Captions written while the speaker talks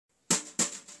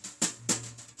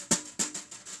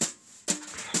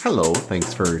Hello,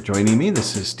 thanks for joining me.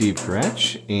 This is Steve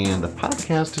Gretsch, and the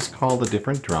podcast is called A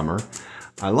Different Drummer.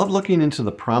 I love looking into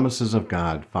the promises of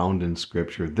God found in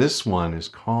Scripture. This one is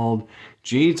called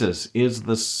Jesus is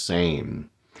the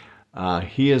Same.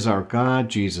 He is our God,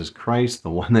 Jesus Christ, the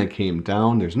one that came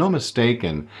down. There's no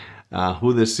mistaking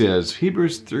who this is.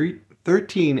 Hebrews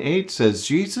 13:8 says,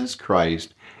 Jesus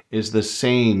Christ is the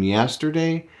same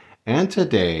yesterday and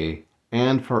today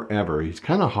and forever. He's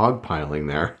kind of hogpiling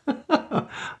there.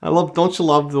 Don't you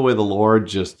love the way the Lord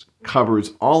just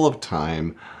covers all of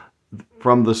time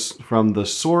from the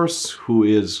source who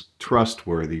is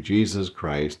trustworthy, Jesus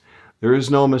Christ. There is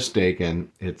no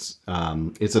mistaking. It's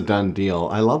a done deal.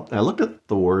 I looked at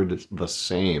the word the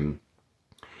same,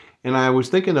 and I was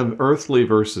thinking of earthly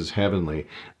versus heavenly.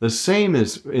 The same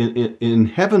is in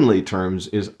heavenly terms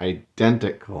is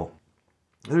identical.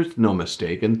 There's no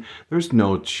mistaking. There's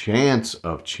no chance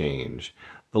of change.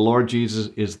 The Lord Jesus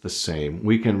is the same.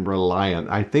 We can rely on.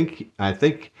 I think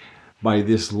by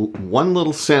this one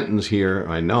little sentence here,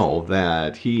 I know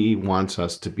that He wants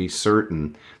us to be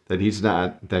certain that He's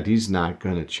not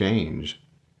going to change.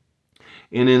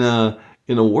 And in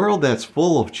a world that's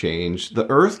full of change, the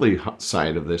earthly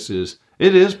side of this is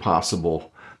it is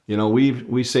possible. You know,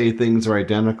 we say things are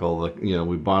identical. Like, you know,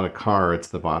 we bought a car.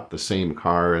 It's about the same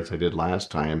car as I did last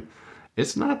time.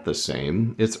 It's not the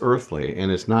same. It's earthly,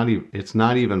 and it's not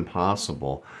even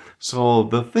possible. So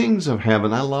the things of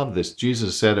heaven, I love this.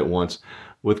 Jesus said it once,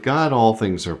 with God all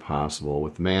things are possible.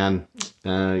 With man,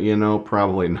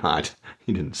 probably not.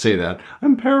 He didn't say that.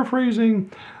 I'm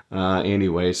paraphrasing.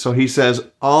 Anyway, so he says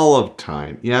all of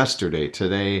time, yesterday,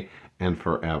 today, and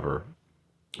forever.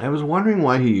 I was wondering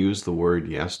why he used the word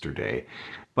yesterday.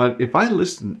 But if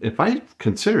I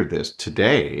consider this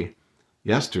today,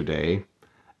 yesterday,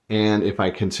 and if I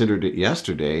considered it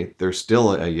yesterday, there's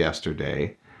still a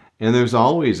yesterday, and there's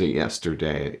always a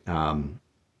yesterday,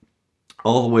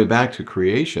 all the way back to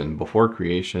creation. Before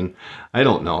creation, I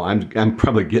don't know. I'm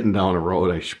probably getting down a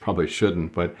road I probably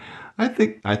shouldn't, but I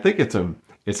think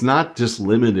it's not just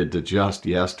limited to just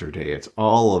yesterday. It's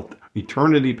all of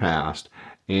eternity past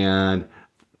and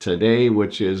today,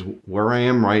 which is where I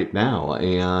am right now,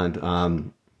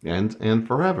 and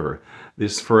forever.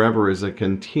 This forever is a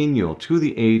continual to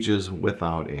the ages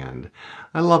without end.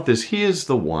 I love this. He is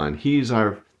the one. He's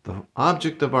the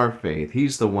object of our faith.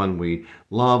 He's the one we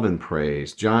love and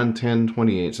praise. John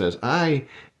 10:28 says, I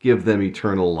give them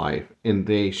eternal life, and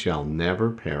they shall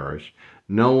never perish.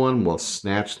 No one will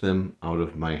snatch them out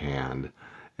of my hand.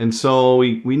 And so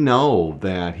we know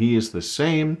that He is the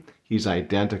same. He's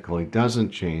identical. He doesn't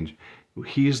change.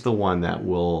 He's the one that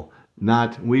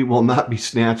we will not be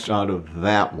snatched out of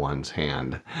that one's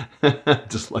hand.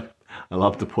 Just like I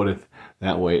love to put it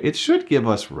that way. It should give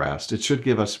us rest. It should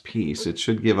give us peace. It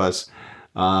should give us,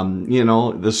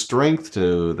 the strength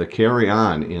to carry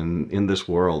on in this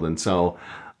world. And so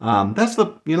that's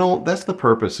the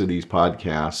purpose of these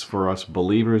podcasts for us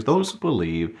believers, those who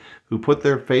believe, who put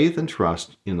their faith and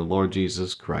trust in the Lord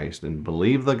Jesus Christ and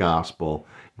believe the gospel,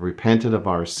 repented of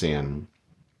our sin.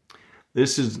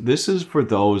 This is for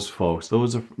those folks,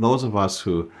 those of us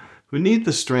who need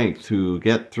the strength to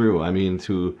get through. I mean,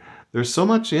 there's so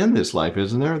much in this life,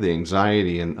 isn't there? The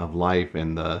anxiety of life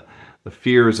and the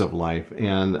fears of life.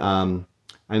 And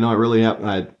I know I really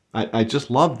have. I just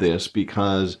love this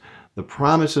because the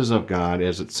promises of God,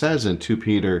 as it says in 2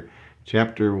 Peter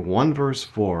chapter 1 verse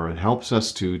 4, it helps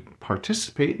us to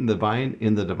participate in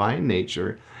the divine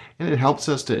nature, and it helps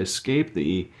us to escape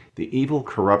the evil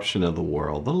corruption of the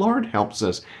world. The Lord helps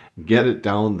us get it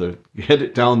down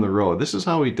the road. This is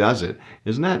how He does it.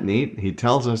 Isn't that neat? He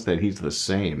tells us that He's the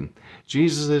same.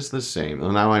 Jesus is the same.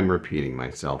 Well, now I'm repeating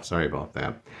myself. Sorry about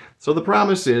that. So the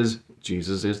promise is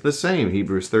Jesus is the same.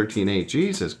 Hebrews 13:8.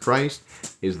 Jesus Christ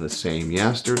is the same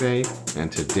yesterday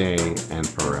and today and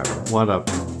forever. What a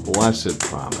blessed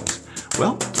promise.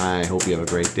 Well, I hope you have a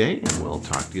great day, and we'll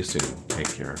talk to you soon.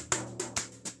 Take care.